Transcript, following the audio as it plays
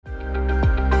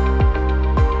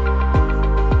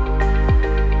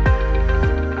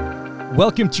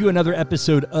Welcome to another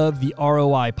episode of the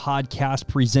ROI podcast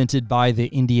presented by the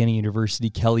Indiana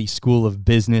University Kelley School of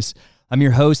Business. I'm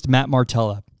your host, Matt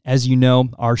Martella. As you know,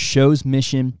 our show's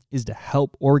mission is to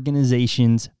help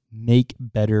organizations make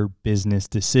better business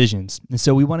decisions. And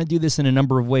so we want to do this in a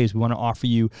number of ways. We want to offer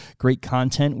you great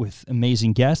content with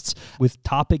amazing guests with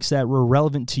topics that were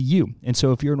relevant to you. And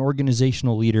so if you're an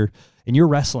organizational leader and you're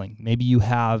wrestling, maybe you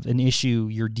have an issue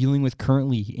you're dealing with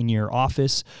currently in your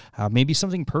office, maybe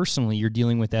something personally you're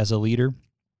dealing with as a leader,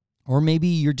 or maybe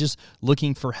you're just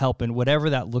looking for help, and whatever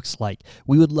that looks like,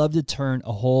 we would love to turn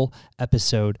a whole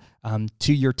episode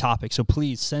to your topic. So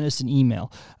please send us an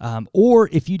email. Or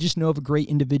if you just know of a great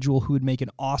individual who would make an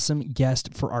awesome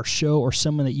guest for our show or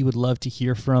someone that you would love to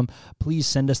hear from, please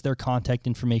send us their contact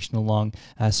information along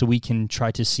so we can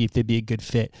try to see if they'd be a good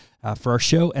fit for our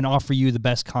show and offer you the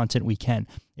best content we can.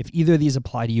 If either of these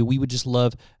apply to you, we would just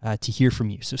love to hear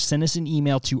from you. So send us an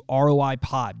email to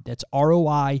ROIPod. That's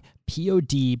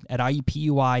ROIPOD at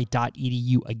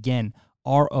iupui.edu. Again,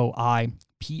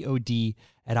 ROIPOD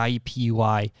at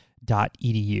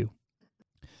iupui.edu.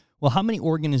 Well, how many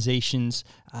organizations,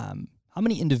 how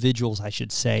many individuals, I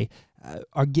should say,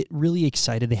 get really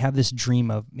excited? They have this dream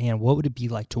of, man, what would it be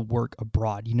like to work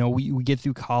abroad? You know, we get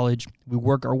through college, we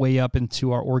work our way up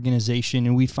into our organization,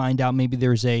 and we find out maybe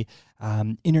there's a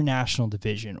international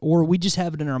division, or we just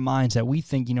have it in our minds that we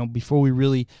think, you know, before we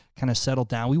really kind of settle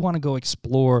down, we want to go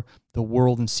explore the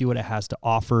world and see what it has to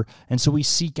offer. And so we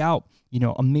seek out, you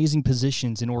know, amazing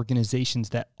positions in organizations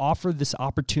that offer this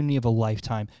opportunity of a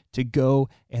lifetime to go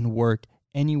and work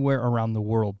anywhere around the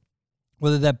world,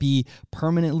 whether that be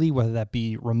permanently, whether that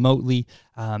be remotely.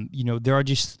 You know, there are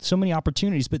just so many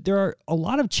opportunities, but there are a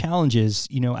lot of challenges,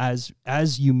 you know, as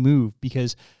you move,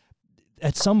 because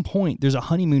at some point there's a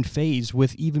honeymoon phase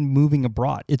with even moving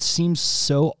abroad. It seems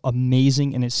so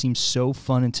amazing and it seems so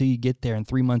fun until you get there and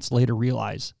 3 months later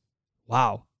realize,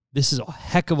 wow, this is a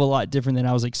heck of a lot different than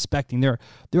I was expecting. There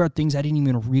are things I didn't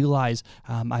even realize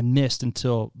I missed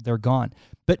until they're gone.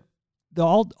 But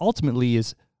ultimately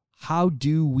is, how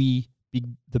do we be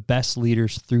the best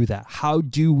leaders through that? How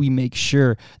do we make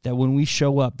sure that when we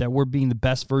show up, that we're being the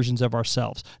best versions of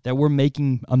ourselves, that we're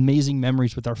making amazing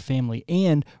memories with our family,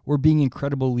 and we're being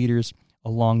incredible leaders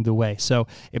along the way? So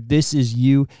if this is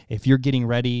you, if you're getting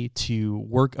ready to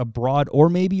work abroad, or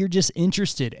maybe you're just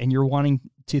interested and you're wanting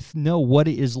to know what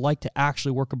it is like to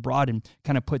actually work abroad and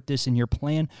kind of put this in your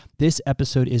plan, this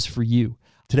episode is for you.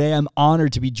 Today, I'm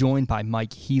honored to be joined by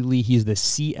Mike Healy. He's the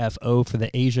CFO for the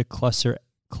Asia Cluster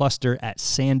at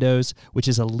Sandoz, which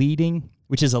is a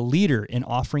leader in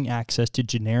offering access to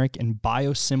generic and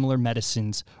biosimilar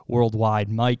medicines worldwide.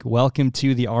 Mike, welcome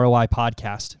to the ROI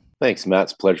podcast. Thanks, Matt.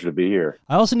 It's a pleasure to be here.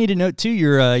 I also need to note too,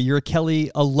 you're a Kelley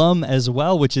alum as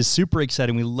well, which is super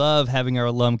exciting. We love having our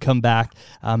alum come back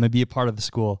and be a part of the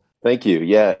school. Thank you.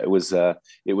 Yeah, it was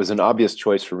an obvious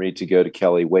choice for me to go to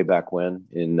Kelley way back when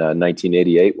in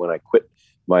 1988, when I quit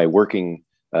my working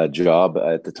job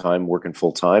at the time, working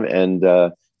full time, and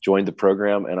joined the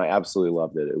program, and I absolutely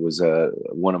loved it. It was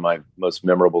one of my most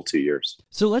memorable 2 years.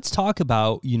 So let's talk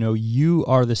about, you know, you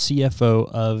are the CFO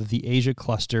of the Asia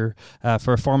Cluster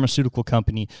for a pharmaceutical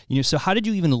company. You know, so how did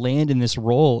you even land in this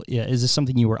role? Is this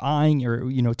something you were eyeing,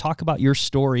 or, you know, talk about your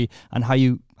story on how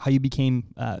you became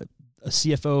a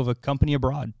CFO of a company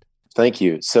abroad? Thank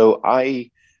you. So I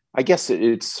guess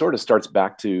it sort of starts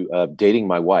back to dating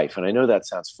my wife. And I know that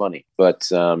sounds funny, but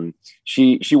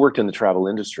she worked in the travel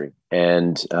industry.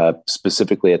 And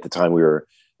specifically at the time we were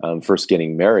first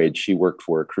getting married, she worked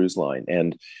for a cruise line.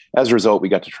 And as a result, we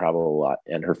got to travel a lot.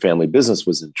 And her family business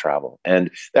was in travel. And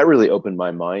that really opened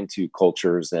my mind to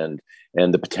cultures and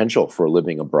the potential for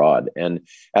living abroad. And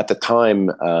at the time,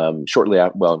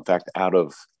 out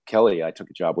of Kelley, I took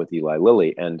a job with Eli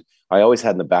Lilly. And I always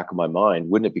had in the back of my mind,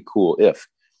 wouldn't it be cool if?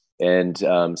 And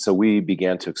so we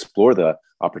began to explore the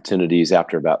opportunities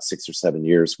after about 6 or 7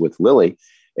 years with Lilly.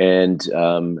 And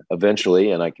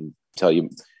eventually, and I can tell you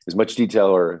as much detail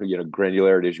or, you know,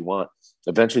 granularity as you want,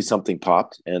 eventually something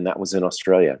popped, and that was in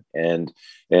Australia. And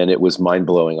it was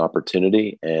mind-blowing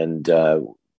opportunity. And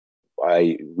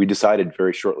we decided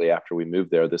very shortly after we moved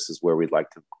there, this is where we'd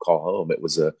like to call home. It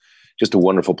was just a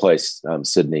wonderful place,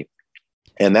 Sydney.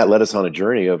 And that led us on a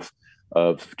journey of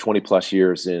 20 plus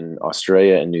years in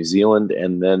Australia and New Zealand.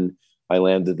 And then I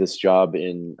landed this job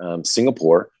in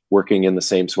Singapore, working in the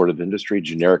same sort of industry,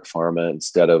 generic pharma,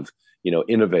 instead of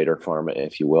innovator pharma,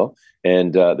 if you will.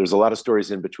 And there's a lot of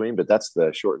stories in between, but that's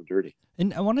the short and dirty.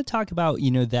 And I want to talk about,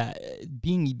 that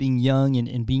being young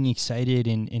and being excited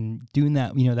and doing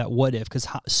that, that what if, because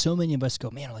so many of us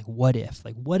go, man, like, what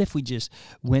if we just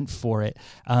went for it?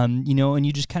 And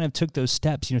you just kind of took those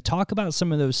steps, talk about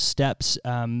some of those steps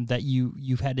that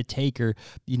you've had to take, or,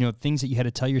 things that you had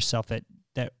to tell yourself that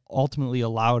ultimately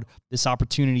allowed this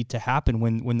opportunity to happen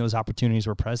when those opportunities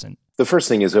were present. The first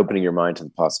thing is opening your mind to the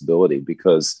possibility,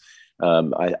 because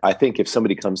I think if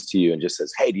somebody comes to you and just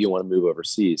says, hey, do you want to move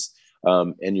overseas?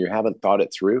 And you haven't thought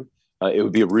it through, it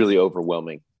would be a really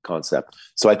overwhelming concept.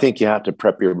 So I think you have to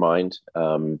prep your mind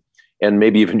and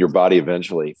maybe even your body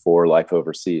eventually for life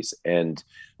overseas. And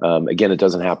again, it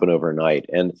doesn't happen overnight.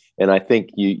 And I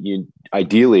think you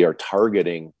ideally are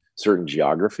targeting certain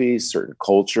geographies, certain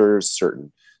cultures,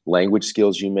 certain language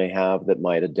skills you may have that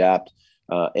might adapt,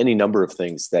 any number of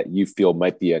things that you feel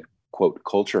might be a quote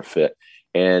culture fit.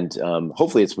 And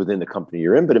hopefully it's within the company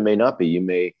you're in, but it may not be.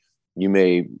 You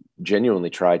may genuinely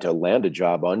try to land a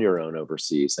job on your own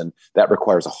overseas, and that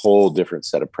requires a whole different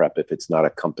set of prep if it's not a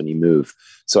company move.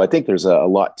 So I think there's a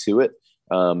lot to it,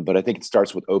 but I think it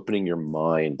starts with opening your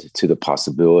mind to the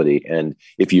possibility. And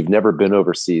if you've never been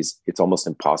overseas, it's almost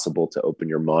impossible to open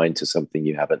your mind to something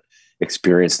you haven't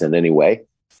experienced in any way.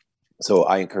 So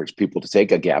I encourage people to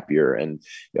take a gap year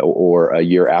or a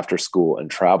year after school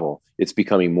and travel. It's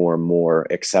becoming more and more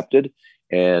accepted,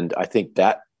 and I think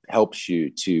that helps you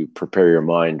to prepare your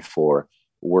mind for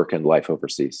work and life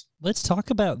overseas. Let's talk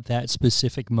about that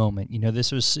specific moment.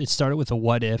 It started with a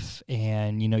what if,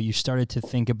 and, you started to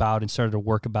think about and started to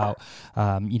work about,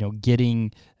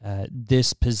 getting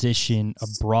this position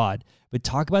abroad. But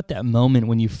talk about that moment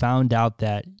when you found out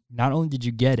that not only did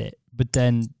you get it, but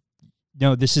then,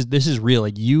 no, this is real.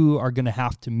 Like, you are going to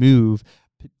have to move,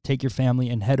 take your family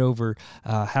and head over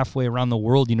halfway around the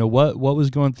world. What was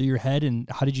going through your head, and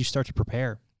how did you start to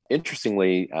prepare?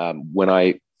 Interestingly, when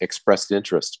I expressed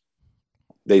interest,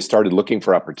 they started looking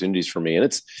for opportunities for me.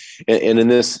 And in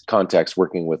this context,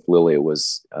 working with Lilly, it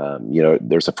was,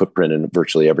 there's a footprint in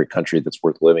virtually every country that's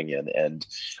worth living in. And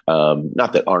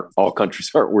not that all countries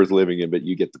aren't worth living in, but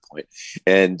you get the point.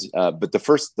 And, but the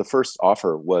first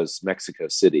offer was Mexico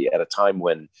City at a time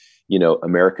when,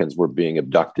 Americans were being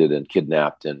abducted and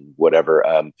kidnapped and whatever.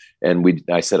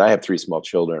 I said, I have 3 small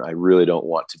children. I really don't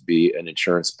want to be an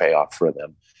insurance payoff for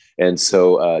them. And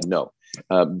so, no.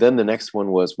 Then the next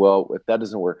one was, well, if that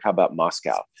doesn't work, how about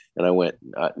Moscow? And I went,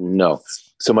 no.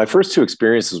 So my first 2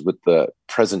 experiences with the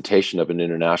presentation of an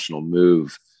international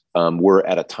move were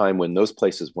at a time when those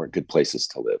places weren't good places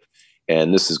to live.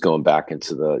 And this is going back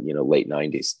into the late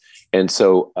 90s. And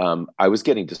so I was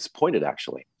getting disappointed,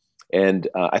 actually. And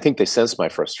I think they sensed my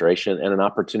frustration, and an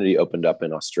opportunity opened up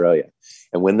in Australia.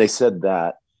 And when they said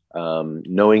that,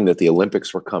 knowing that the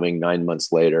Olympics were coming 9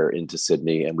 months later into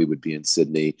Sydney, and we would be in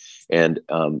Sydney, and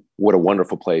what a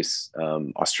wonderful place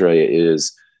Australia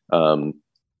is, and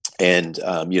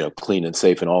clean and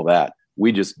safe and all that,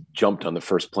 we just jumped on the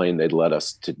first plane they'd let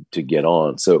us to get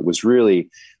on. So it was really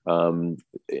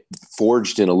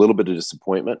forged in a little bit of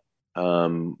disappointment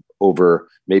over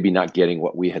maybe not getting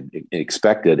what we had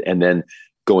expected, and then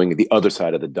going the other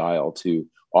side of the dial to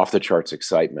off the charts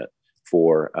excitement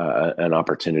for an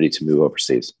opportunity to move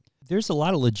overseas. There's a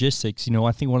lot of logistics.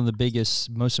 I think one of the biggest,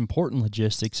 most important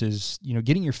logistics is,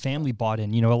 getting your family bought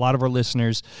in. A lot of our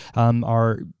listeners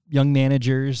are young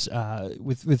managers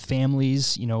with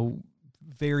families,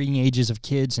 varying ages of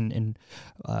kids and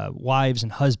wives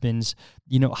and husbands.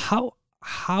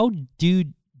 How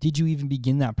did you even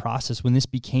begin that process when this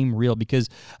became real? Because,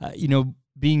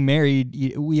 being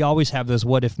married, we always have those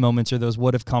what if moments or those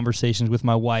what if conversations with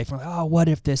my wife. We're like, oh, what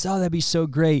if this? Oh, that'd be so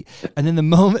great. And then the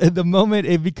moment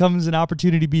it becomes an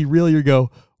opportunity to be real, you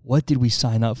go, what did we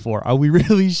sign up for? Are we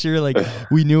really sure? Like,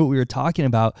 we knew what we were talking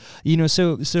about,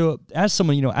 so as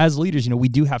someone, as leaders, we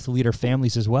do have to lead our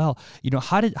families as well.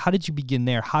 How did you begin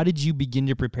there? How did you begin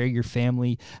to prepare your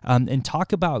family? And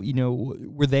talk about,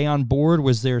 were they on board?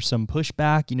 Was there some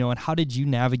pushback, and how did you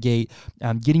navigate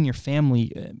getting your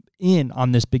family in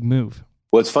on this big move?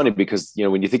 Well, it's funny because,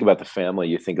 when you think about the family,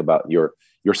 you think about your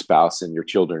spouse and your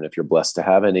children, if you're blessed to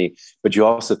have any, but you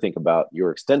also think about your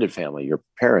extended family, your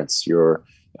parents, your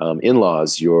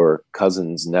in-laws, your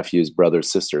cousins, nephews,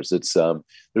 brothers, sisters. It's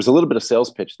there's a little bit of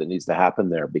sales pitch that needs to happen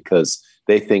there because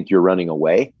they think you're running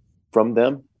away from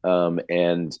them.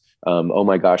 Oh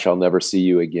my gosh, I'll never see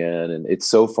you again. And it's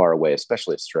so far away,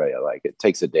 especially Australia. Like, it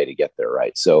takes a day to get there.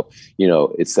 Right. So,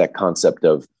 it's that concept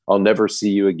of I'll never see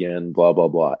you again, blah, blah,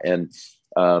 blah. And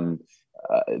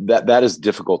that is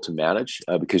difficult to manage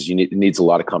because it needs a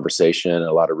lot of conversation and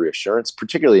a lot of reassurance,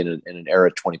 particularly in an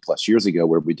era 20 plus years ago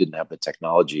where we didn't have the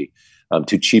technology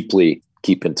to cheaply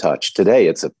keep in touch. Today,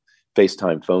 it's a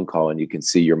FaceTime phone call and you can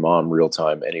see your mom real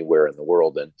time anywhere in the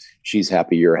world, and she's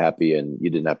happy, you're happy, and you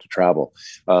didn't have to travel.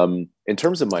 In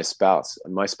terms of my spouse,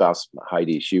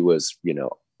 Heidi, she was,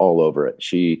 all over it.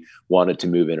 She wanted to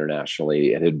move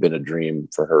internationally. It had been a dream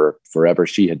for her forever.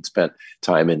 She had spent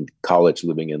time in college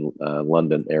living in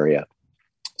London area.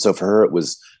 So for her, it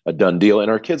was a done deal.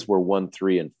 And our kids were 1,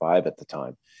 3, and 5 at the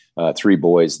time. 3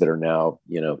 boys that are now,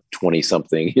 20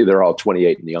 something, they're all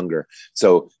 28 and younger.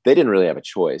 So they didn't really have a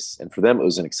choice. And for them, it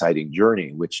was an exciting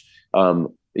journey, which,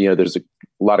 there's a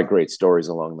lot of great stories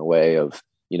along the way of,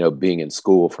 being in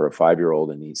school for a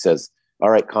 5-year-old. And he says, all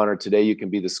right, Connor, today you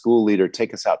can be the school leader.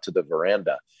 Take us out to the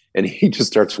veranda. And he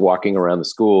just starts walking around the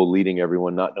school, leading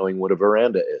everyone, not knowing what a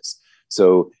veranda is.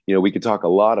 So, we could talk a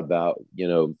lot about,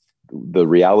 the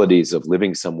realities of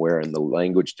living somewhere and the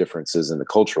language differences and the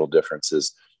cultural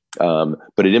differences.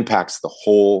 But it impacts the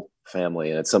whole family.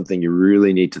 And it's something you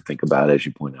really need to think about, as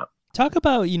you point out. Talk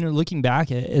about, looking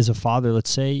back as a father, let's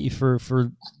say for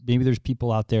maybe there's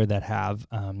people out there that have,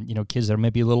 kids that are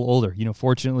maybe a little older.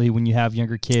 Fortunately, when you have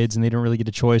younger kids and they don't really get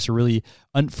a choice or really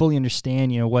fully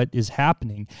understand, what is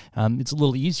happening, it's a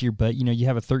little easier. But, you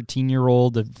have a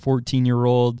 13-year-old, a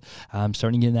 14-year-old,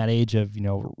 starting to get in that age of,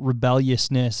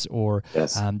 rebelliousness or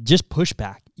yes. Just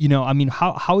pushback.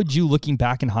 How would you, looking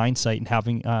back in hindsight and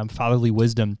having fatherly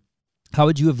wisdom, how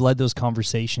would you have led those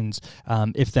conversations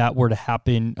if that were to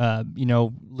happen,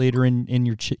 later in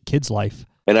your kid's life?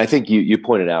 And I think you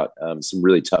pointed out some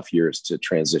really tough years to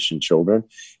transition children.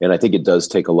 And I think it does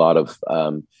take a lot of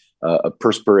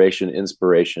perspiration,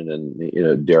 inspiration,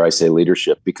 and, dare I say,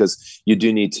 leadership, because you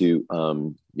do need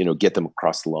to, get them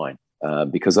across the line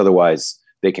because otherwise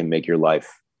they can make your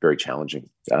life very challenging,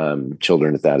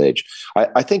 children at that age.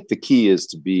 I think the key is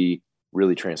to be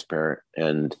really transparent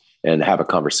and have a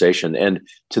conversation. And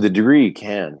to the degree you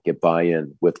can, get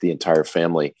buy-in with the entire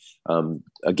family.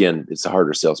 Again, it's a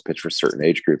harder sales pitch for certain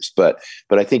age groups, but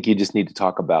I think you just need to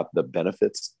talk about the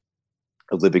benefits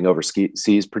of living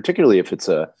overseas, particularly if it's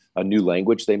a new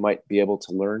language they might be able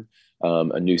to learn,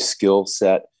 a new skill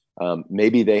set.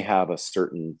 Maybe they have a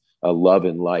certain love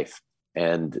in life,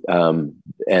 and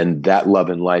that love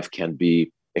in life can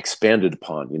be expanded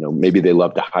upon. Maybe they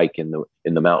love to hike in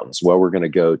the mountains. Well, we're going to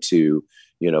go to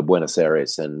Buenos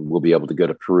Aires, and we'll be able to go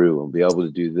to Peru and be able to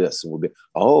do this, and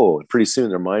pretty soon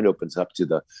their mind opens up to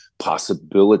the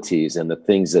possibilities and the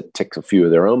things that tick a few of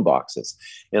their own boxes.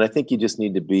 And I think you just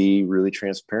need to be really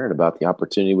transparent about the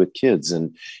opportunity with kids,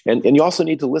 and you also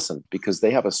need to listen, because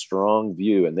they have a strong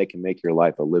view and they can make your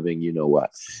life a living what.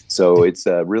 So it's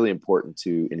really important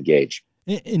to engage.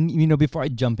 And before I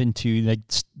jump into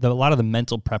a lot of the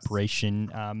mental preparation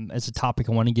as a topic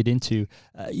I want to get into,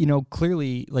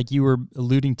 clearly, like you were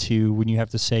alluding to, when you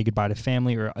have to say goodbye to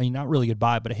family, or not really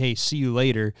goodbye, but hey, see you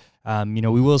later.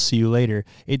 We will see you later.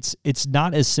 It's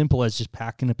not as simple as just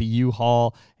packing up a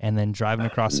U-Haul and then driving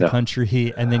across the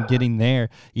country and then getting there.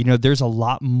 There's a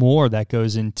lot more that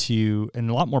goes into, and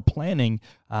a lot more planning.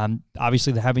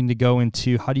 Obviously, having to go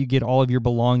into how do you get all of your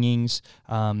belongings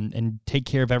and take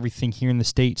care of everything here in the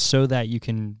States so that you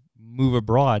can move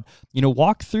abroad.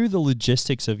 Walk through the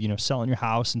logistics of, selling your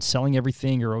house and selling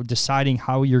everything, or deciding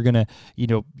how you're going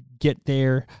to, get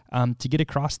there to get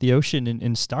across the ocean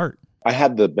and start. I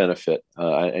had the benefit,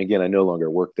 again, I no longer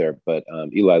work there, but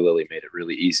Eli Lilly made it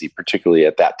really easy, particularly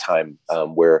at that time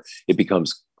where it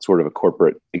becomes sort of a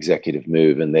corporate executive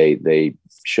move, and they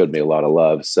showed me a lot of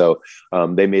love. So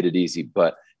they made it easy.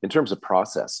 But in terms of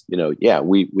process,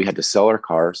 we had to sell our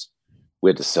cars, we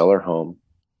had to sell our home,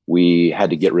 we had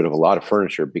to get rid of a lot of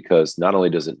furniture, because not only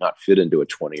does it not fit into a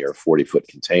 20 or 40-foot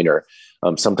container,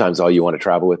 sometimes all you want to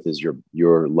travel with is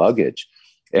your luggage.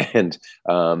 And,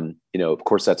 of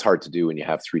course, that's hard to do when you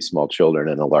have 3 small children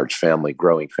and a large family,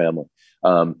 growing family.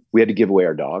 We had to give away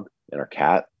our dog and our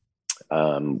cat.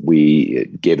 We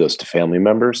gave those to family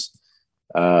members.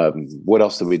 What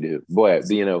else did we do? Boy,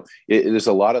 there's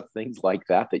a lot of things like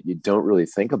that you don't really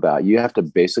think about. You have to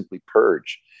basically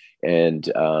purge. And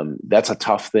that's a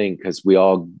tough thing, because we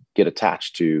all get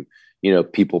attached to,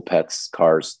 people, pets,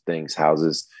 cars, things,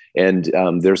 houses. And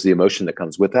there's the emotion that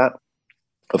comes with that,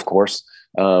 of course.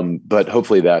 But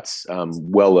hopefully that's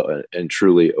well and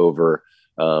truly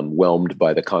overwhelmed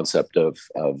by the concept of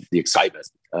the excitement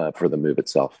for the move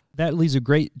itself. That leaves a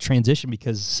great transition,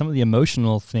 because some of the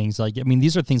emotional things, like, I mean,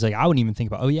 these are things like I wouldn't even think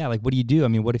about. Oh yeah, like what do you do? I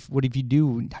mean, what if you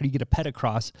do? How do you get a pet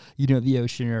across, the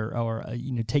ocean, or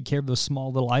take care of those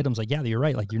small little items? Like, yeah, you're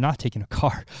right. Like, you're not taking a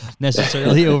car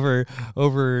necessarily over,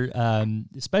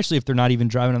 especially if they're not even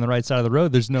driving on the right side of the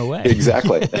road. There's no way.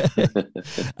 Exactly.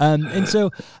 And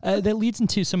so that leads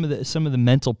into some of the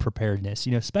mental preparedness,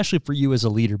 especially for you as a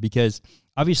leader, because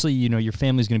obviously, your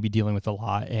family's going to be dealing with a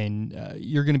lot, and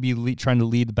you're going to be trying to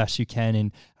lead the best you can,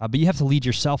 and but you have to lead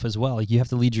yourself as well. Like, you have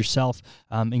to lead yourself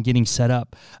in getting set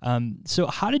up. So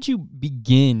how did you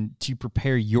begin to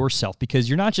prepare yourself? Because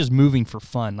you're not just moving for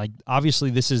fun. Like, obviously,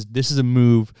 this is a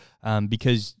move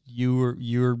because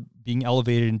you're being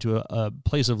elevated into a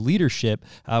place of leadership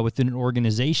within an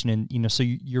organization, and so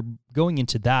you're going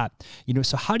into that.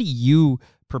 So how do you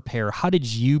prepare? How did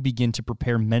you begin to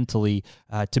prepare mentally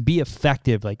to be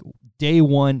effective? Like, day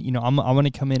one, I want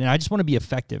to come in and I just want to be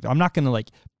effective. I'm not going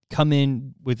to come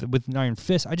in with an iron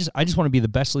fist. I just want to be the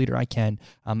best leader I can,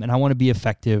 and I want to be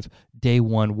effective day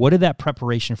one. What did that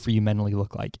preparation for you mentally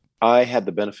look like? I had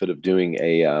the benefit of doing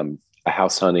a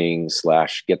house hunting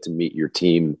 / get to meet your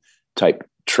team type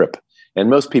trip, and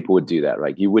most people would do that,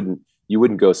 right? You wouldn't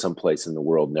go someplace in the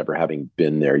world never having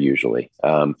been there usually.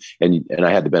 And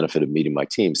I had the benefit of meeting my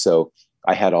team. So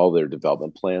I had all their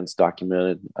development plans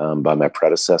documented by my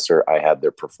predecessor. I had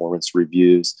their performance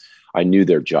reviews. I knew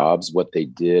their jobs, what they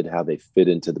did, how they fit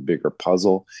into the bigger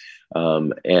puzzle.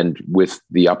 And with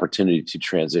the opportunity to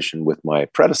transition with my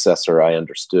predecessor, I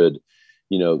understood,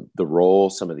 the role,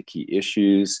 some of the key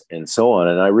issues, and so on.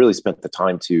 And I really spent the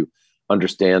time to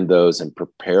understand those and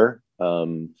prepare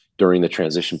during the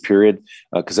transition period,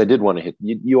 because I did want to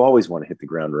you always want to hit the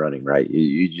ground running, right?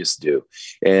 You just do.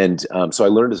 And so I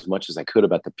learned as much as I could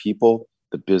about the people,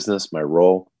 the business, my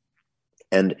role.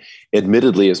 And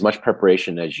admittedly, as much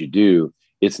preparation as you do,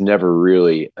 it's never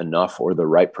really enough or the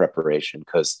right preparation,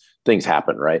 because things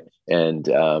happen, right? And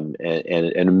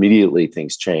immediately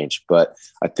things change. But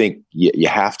I think you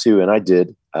have to, and I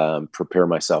did prepare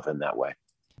myself in that way.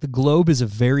 The globe is a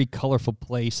very colorful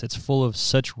place. It's full of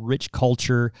such rich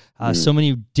culture, so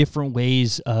many different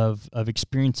ways of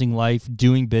experiencing life,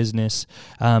 doing business.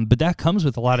 But that comes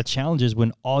with a lot of challenges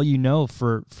when all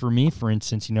for me, for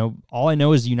instance, all I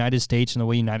know is the United States and the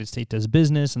way United States does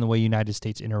business and the way United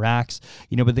States interacts,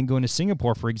 but then going to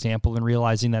Singapore, for example, and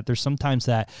realizing that there's sometimes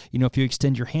that, if you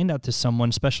extend your hand out to someone,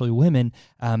 especially women,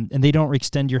 and they don't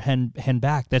extend your hand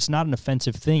back, that's not an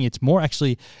offensive thing. It's more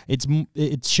actually,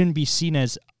 it shouldn't be seen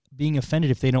as being offended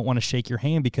if they don't want to shake your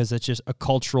hand, because it's just a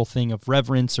cultural thing of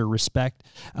reverence or respect.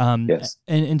 Yes.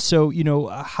 And so,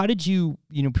 how did you,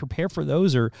 prepare for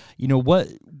those, or, what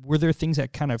were there things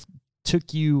that kind of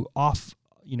took you off,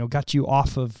 got you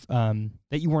off of,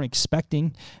 that you weren't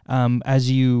expecting, as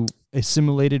you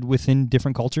assimilated within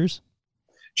different cultures?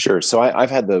 Sure. So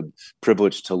I've had the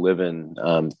privilege to live in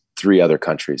 3 other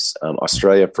countries,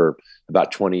 Australia for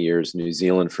about 20 years, New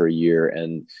Zealand for a year,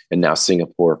 and now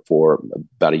Singapore for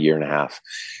about a year and a half.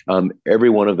 Every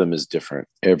one of them is different.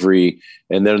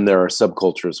 And then there are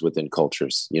subcultures within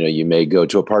cultures. You may go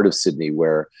to a part of Sydney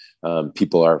where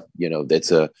people are,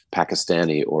 it's a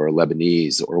Pakistani or a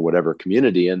Lebanese or whatever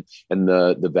community, and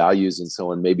the values and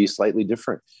so on may be slightly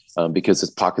different because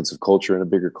it's pockets of culture in a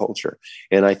bigger culture.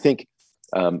 And I think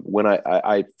when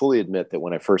I fully admit that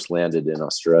when I first landed in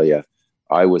Australia,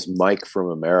 I was Mike from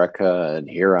America, and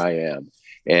here I am.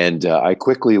 And I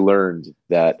quickly learned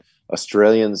that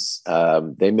Australians,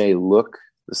 they may look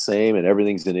the same and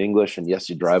everything's in English. And yes,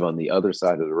 you drive on the other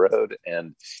side of the road,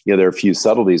 and there are a few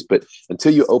subtleties, but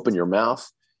until you open your mouth,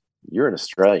 you're an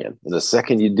Australian. And the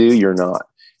second you do, you're not.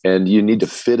 And you need to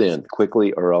fit in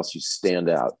quickly, or else you stand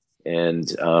out.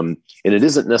 And it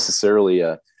isn't necessarily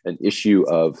an issue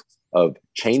of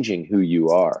changing who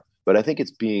you are, but I think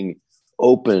it's being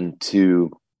open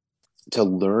to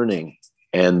learning.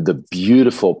 And the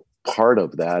beautiful part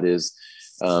of that is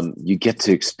you get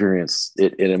to experience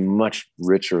it in a much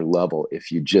richer level if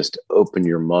you just open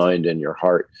your mind and your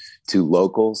heart to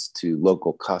locals, to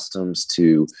local customs,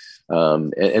 to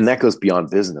and that goes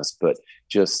beyond business, but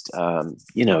just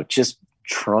just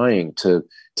trying to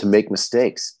make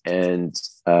mistakes and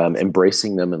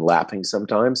embracing them and laughing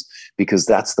sometimes, because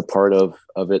that's the part of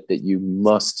it that you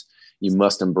must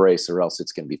embrace, or else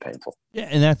it's going to be painful. Yeah,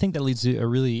 and I think that leads to a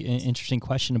really interesting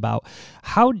question about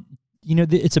how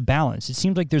it's a balance. It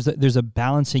seems like there's a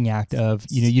balancing act of,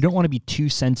 you don't want to be too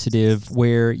sensitive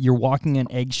where you're walking on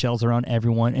eggshells around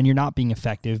everyone and you're not being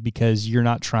effective because you're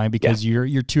not trying, because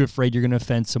you're too afraid you're going to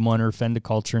offend someone or offend the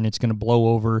culture, and it's going to blow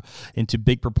over into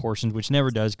big proportions, which never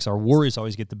does, because our worries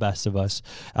always get the best of us.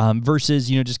 Versus,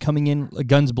 just coming in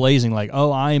guns blazing, like, oh,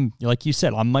 like you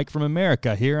said, I'm Mike from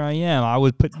America. Here I am. I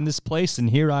was put in this place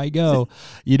and here I go.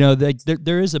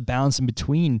 There is a balance in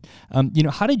between.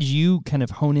 How did you kind of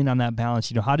hone in on that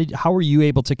balance? How were you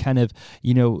able to kind of,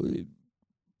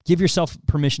 give yourself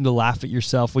permission to laugh at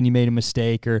yourself when you made a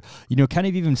mistake, or, kind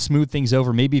of even smooth things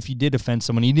over? Maybe if you did offend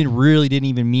someone, you didn't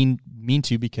even mean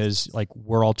to, because like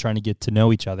we're all trying to get to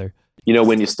know each other.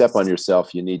 When you step on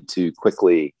yourself, you need to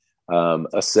quickly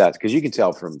assess, because you can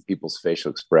tell from people's facial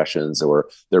expressions or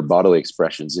their bodily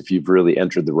expressions if you've really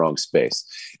entered the wrong space.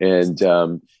 And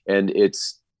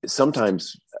it's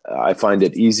sometimes I find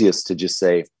it easiest to just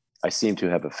say, I seem to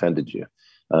have offended you.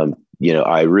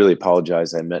 I really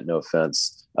apologize. I meant no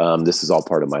offense. This is all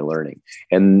part of my learning.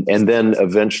 And then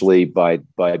eventually by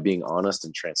being honest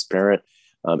and transparent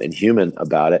and human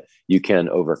about it, you can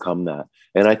overcome that.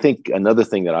 And I think another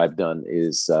thing that I've done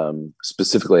is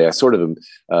specifically, I sort of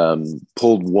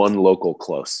pulled one local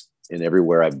close in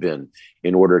everywhere I've been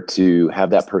in order to have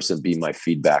that person be my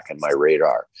feedback and my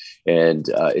radar. And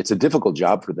it's a difficult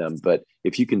job for them, but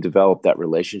if you can develop that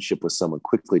relationship with someone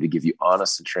quickly to give you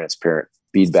honest and transparent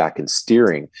feedback and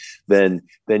steering, then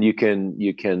you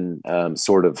can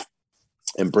sort of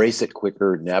embrace it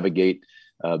quicker, navigate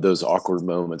those awkward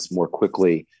moments more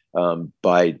quickly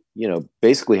by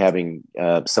basically having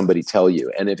somebody tell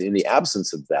you. And if in the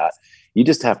absence of that, you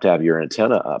just have to have your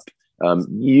antenna up.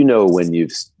 When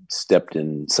you've stepped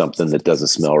in something that doesn't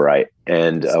smell right,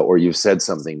 and or you've said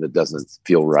something that doesn't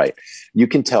feel right. You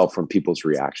can tell from people's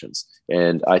reactions.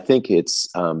 And I think it's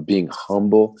being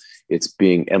humble, it's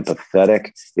being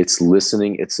empathetic, it's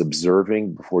listening, it's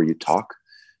observing before you talk.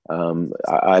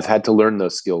 I've had to learn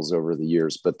those skills over the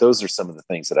years, but those are some of the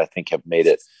things that I think have made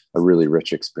it a really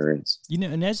rich experience.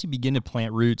 And as you begin to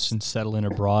plant roots and settle in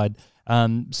abroad,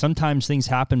 sometimes things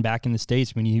happen back in the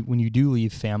States when you do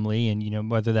leave family,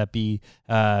 and whether that be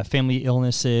family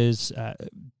illnesses,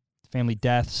 family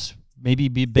deaths, maybe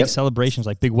be big celebrations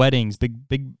like big weddings, big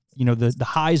the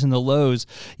highs and the lows,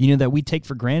 that we take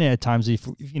for granted at times. If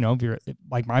you're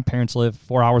like my parents live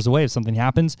 4 hours away, if something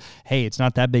happens, hey, it's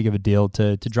not that big of a deal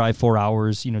to drive 4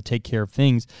 hours, take care of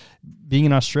things. Being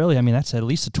in Australia, I mean, that's at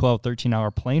least a 12, 13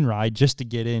 hour plane ride just to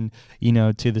get in,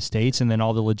 to the States, and then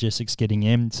all the logistics getting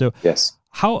in. So yes.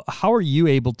 How are you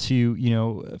able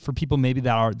to, for people maybe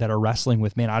that are wrestling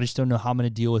with, man, I just don't know how I'm going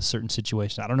to deal with certain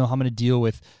situations. I don't know how I'm going to deal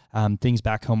with things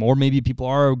back home, or maybe people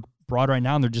are abroad right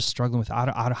now and they're just struggling with how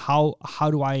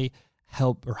do I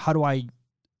help, or how do I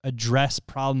address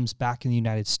problems back in the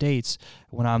United States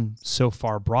when I'm so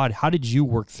far abroad? How did you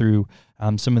work through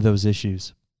some of those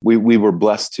issues? We were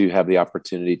blessed to have the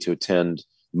opportunity to attend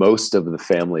most of the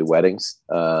family weddings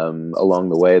along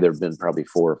the way. There have been probably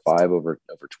 4 or 5 over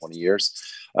 20 years.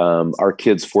 Our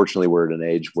kids, fortunately, were at an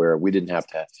age where we didn't have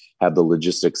to have the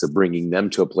logistics of bringing them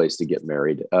to a place to get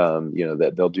married.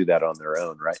 That they'll do that on their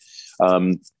own, right?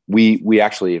 We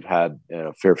actually have had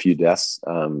a fair few deaths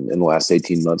in the last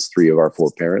 18 months, 3 of our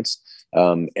 4 parents.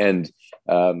 It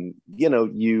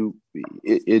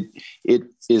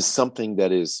is something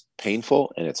that is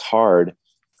painful and it's hard,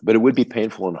 but it would be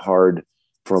painful and hard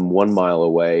from 1 mile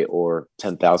away or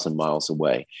 10,000 miles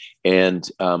away. And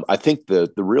I think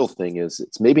the real thing is,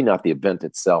 it's maybe not the event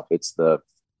itself. It's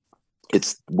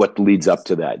what leads up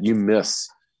to that. You miss,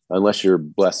 unless you're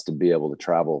blessed to be able to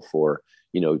travel for,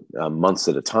 months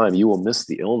at a time, you will miss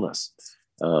the illness.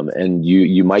 And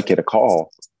you might get a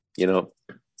call,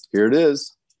 here it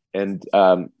is. And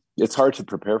it's hard to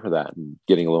prepare for that, and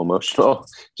getting a little emotional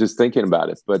just thinking about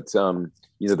it. But,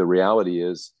 the reality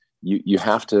is you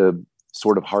have to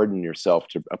sort of harden yourself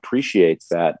to appreciate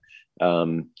that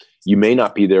you may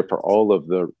not be there for all of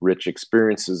the rich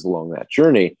experiences along that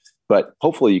journey, but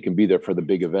hopefully you can be there for the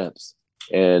big events.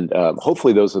 And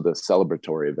hopefully those are the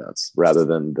celebratory events rather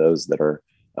than those that are,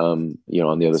 on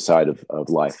the other side of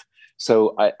life.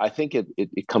 So I think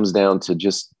it comes down to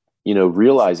just,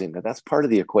 realizing that that's part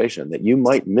of the equation, that you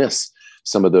might miss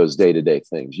some of those day-to-day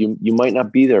things. You might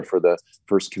not be there for the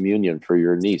first communion for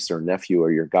your niece or nephew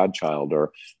or your godchild,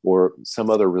 or some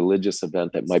other religious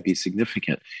event that might be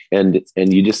significant. And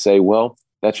you just say, well,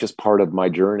 that's just part of my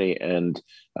journey, and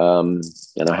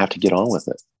I have to get on with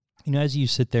it. As you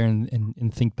sit there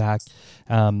and think back,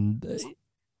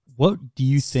 what do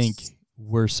you think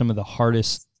were some of the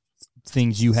hardest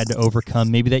things you had to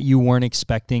overcome, maybe that you weren't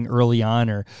expecting early on,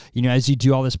 or, as you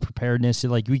do all this preparedness,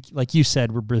 like you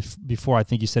said before, I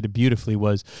think you said it beautifully,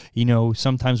 was,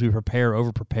 sometimes we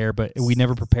over prepare, but we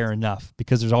never prepare enough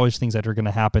because there's always things that are going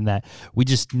to happen that we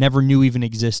just never knew even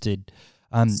existed.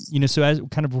 So as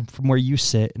kind of from where you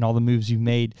sit and all the moves you've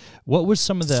made, what was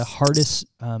some of the hardest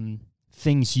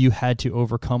things you had to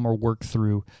overcome or work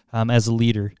through as a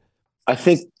leader? I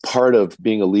think part of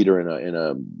being a leader in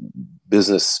a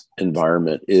business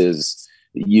environment is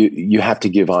you have to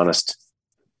give honest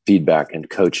feedback and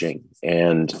coaching,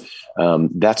 and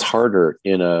that's harder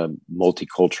in a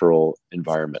multicultural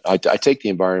environment. I take the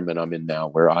environment I'm in now,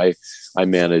 where I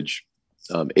manage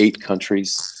 8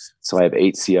 countries, so I have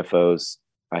 8 CFOs.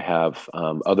 I have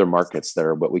other markets that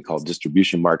are what we call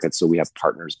distribution markets, so we have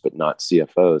partners but not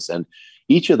CFOs, and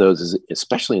each of those is,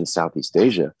 especially in Southeast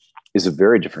Asia, is a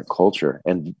very different culture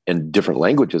and different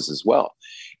languages as well.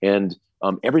 And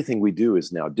everything we do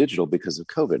is now digital because of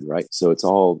COVID, right? So it's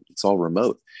all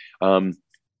remote.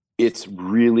 It's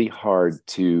really hard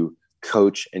to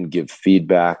coach and give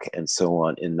feedback and so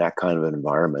on in that kind of an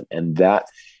environment. And that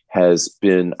has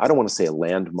been, I don't want to say a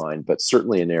landmine, but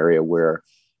certainly an area where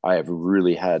I have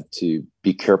really had to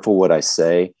be careful what I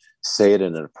say it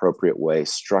in an appropriate way,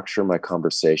 structure my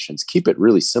conversations, keep it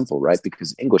really simple, right?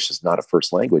 Because English is not a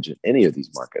first language in any of these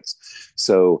markets.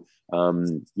 So,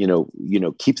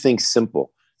 keep things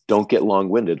simple. Don't get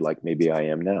long-winded like maybe I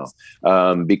am now,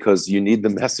 because you need the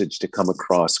message to come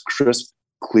across crisp,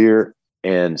 clear,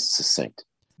 and succinct.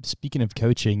 Speaking of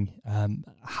coaching,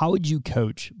 how would you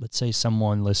coach? Let's say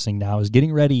someone listening now is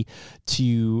getting ready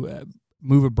to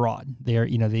move abroad. They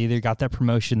either got that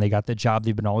promotion, they got that job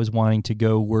they've been always wanting to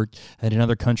go work at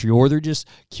another country, or they're just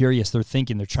curious. They're trying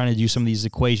to do some of these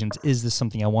equations. Is this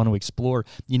something I want to explore?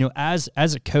 As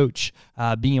a coach,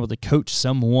 being able to coach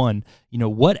someone,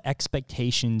 what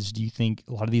expectations do you think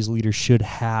a lot of these leaders should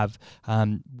have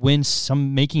when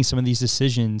making some of these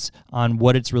decisions on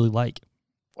what it's really like?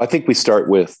 I think we start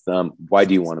with why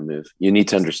do you want to move? You need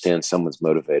to understand someone's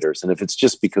motivators. And if it's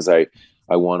just because I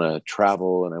want to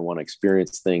travel and I want to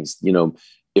experience things,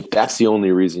 if that's the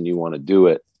only reason you want to do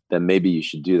it, then maybe you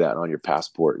should do that on your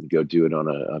passport and go do it on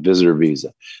a visitor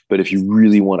visa. But if you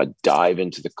really want to dive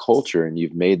into the culture and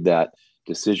you've made that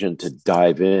decision to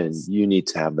dive in, you need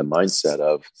to have the mindset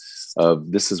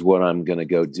of this is what I'm going to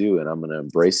go do, and I'm going to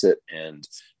embrace it and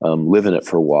live in it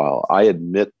for a while. I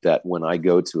admit that when I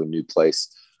go to a new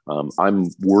place, I'm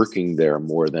working there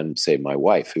more than, say, my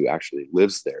wife, who actually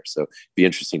lives there. So it'd be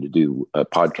interesting to do a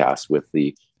podcast with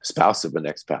the spouse of an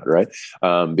expat, right?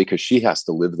 Because she has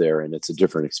to live there and it's a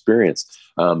different experience.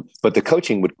 But the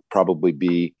coaching would probably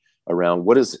be around,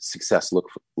 what does success look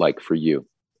like for you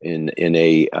in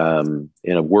a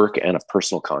work and a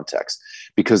personal context?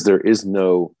 Because there is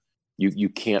no, you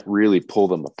can't really pull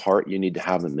them apart. You need to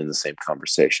have them in the same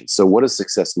conversation. So what does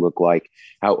success look like?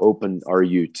 How open are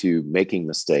you to making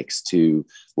mistakes, to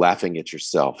laughing at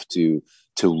yourself, to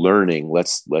learning?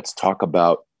 Let's talk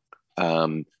about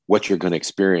what you're going to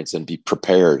experience and be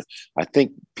prepared. I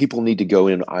think people need to go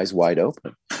in eyes wide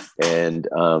open. And,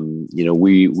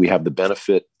 we have the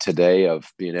benefit today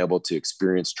of being able to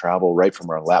experience travel right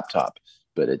from our laptop,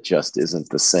 but it just isn't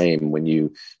the same when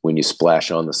you splash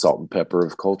on the salt and pepper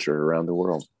of culture around the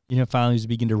world. Finally, as we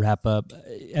begin to wrap up,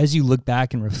 as you look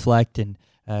back and reflect and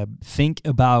think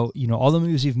about, all the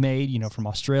moves you've made, from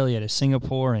Australia to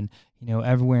Singapore and,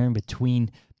 everywhere in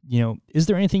between, is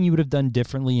there anything you would have done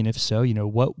differently? And if so,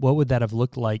 what would that have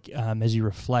looked like as you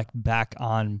reflect back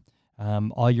on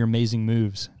all your amazing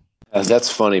moves?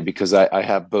 That's funny because I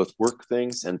have both work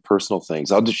things and personal things.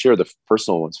 I'll just share the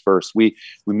personal ones first. We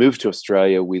moved to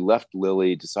Australia. We left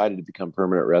Lilly, decided to become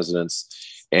permanent residents,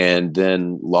 and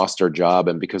then lost our job.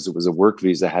 And because it was a work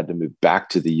visa, had to move back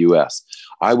to the U.S.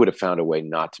 I would have found a way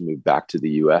not to move back to the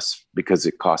U.S. because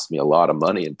it cost me a lot of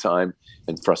money and time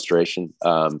and frustration.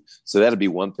 So that'd be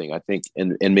one thing, I think.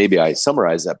 And maybe I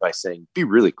summarize that by saying, be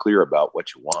really clear about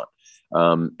what you want.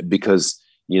 Because,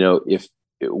 if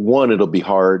it'll be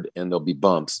hard and there'll be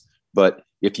bumps, but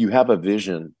if you have a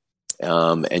vision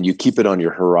and you keep it on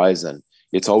your horizon,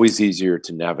 it's always easier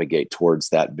to navigate towards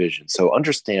that vision. So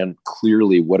understand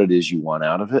clearly what it is you want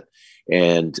out of it.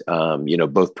 And,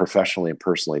 both professionally and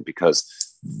personally, because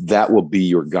that will be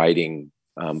your guiding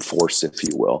force, if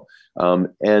you will.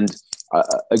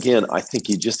 Again, I think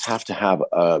you just have to have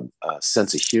a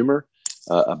sense of humor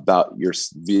about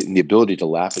the ability to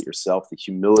laugh at yourself, the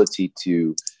humility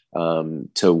to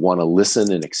want to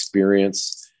listen and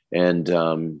experience. And,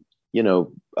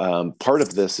 part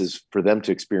of this is for them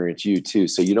to experience you too.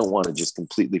 So you don't want to just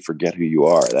completely forget who you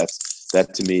are.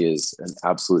 That to me is an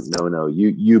absolute no-no.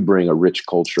 You bring a rich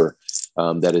culture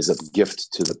that is a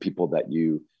gift to the people that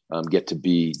you get to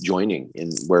be joining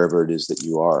in wherever it is that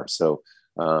you are. So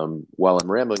while I'm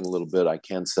rambling a little bit, I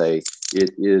can say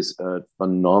it is a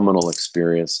phenomenal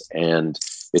experience, and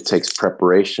it takes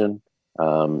preparation.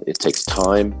 It takes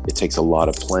time. It takes a lot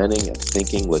of planning and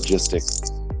thinking,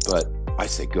 logistics, but I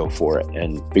say go for it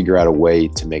and figure out a way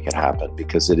to make it happen,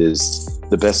 because it is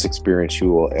the best experience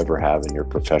you will ever have in your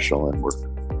professional and work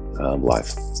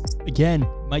life. Again,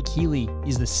 Mike Healy,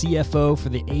 he's the CFO for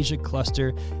the Asia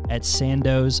cluster at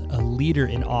Sandoz, a leader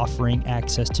in offering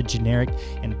access to generic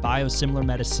and biosimilar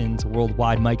medicines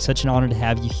worldwide. Mike, such an honor to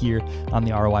have you here on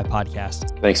the ROI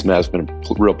Podcast. Thanks, Matt. It's been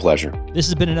a real pleasure. This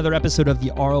has been another episode of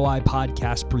the ROI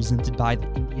Podcast presented by the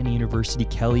Indiana University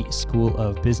Kelley School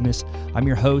of Business. I'm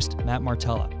your host, Matt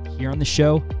Martella. Here on the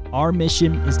show, our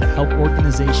mission is to help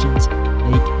organizations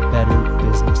make better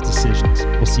business decisions.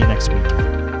 We'll see you next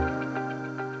week.